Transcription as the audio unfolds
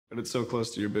But it's so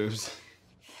close to your boobs.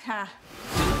 Ha.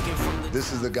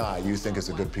 This is the guy you think is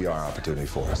a good PR opportunity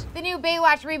for us. The new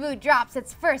Baywatch reboot drops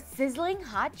its first sizzling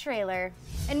hot trailer.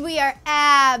 And we are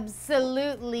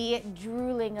absolutely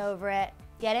drooling over it.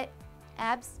 Get it?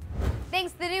 Abs?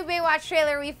 Thanks to the new Baywatch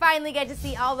trailer, we finally get to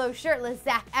see all those shirtless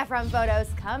Zac Efron photos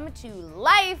come to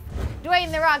life.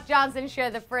 Dwayne "The Rock" Johnson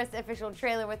shared the first official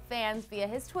trailer with fans via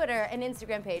his Twitter and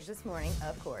Instagram page this morning,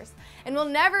 of course. And we'll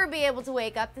never be able to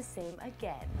wake up the same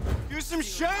again. Here's some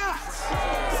shots!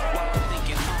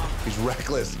 He's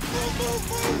reckless.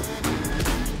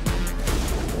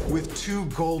 With 2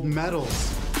 gold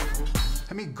medals.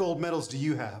 How many gold medals do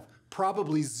you have?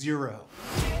 Probably 0.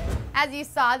 As you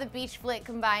saw, the beach flick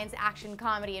combines action,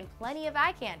 comedy, and plenty of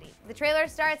eye candy. The trailer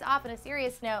starts off on a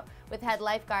serious note with head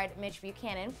lifeguard Mitch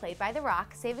Buchanan, played by The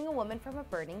Rock, saving a woman from a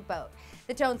burning boat.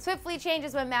 The tone swiftly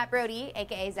changes when Brody,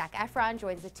 aka Zac Efron,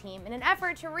 joins the team in an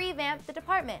effort to revamp the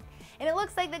department. And it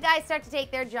looks like the guys start to take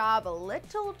their job a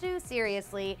little too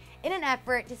seriously in an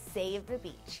effort to save the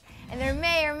beach. And there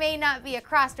may or may not be a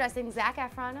cross-dressing Zac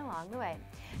Efron along the way.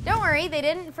 Don't worry, they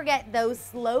didn't forget those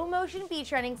slow-motion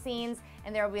beach running scenes,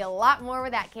 and there will be a lot more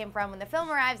where that came from when the film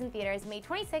arrives in theaters May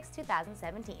 26,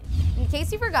 2017. In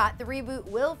case you forgot, the reboot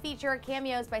will feature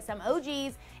cameos by some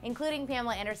OGs, including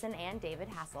Pamela and David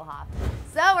Hasselhoff.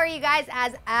 So are you guys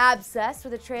as obsessed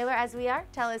with the trailer as we are?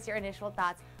 Tell us your initial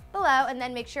thoughts below, and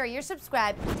then make sure you're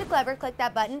subscribed to Clevver. Click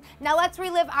that button. Now let's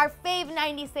relive our fave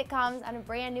 90s sitcoms on a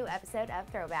brand new episode of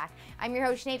Throwback. I'm your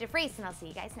host, Sinead DeFries, and I'll see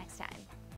you guys next time.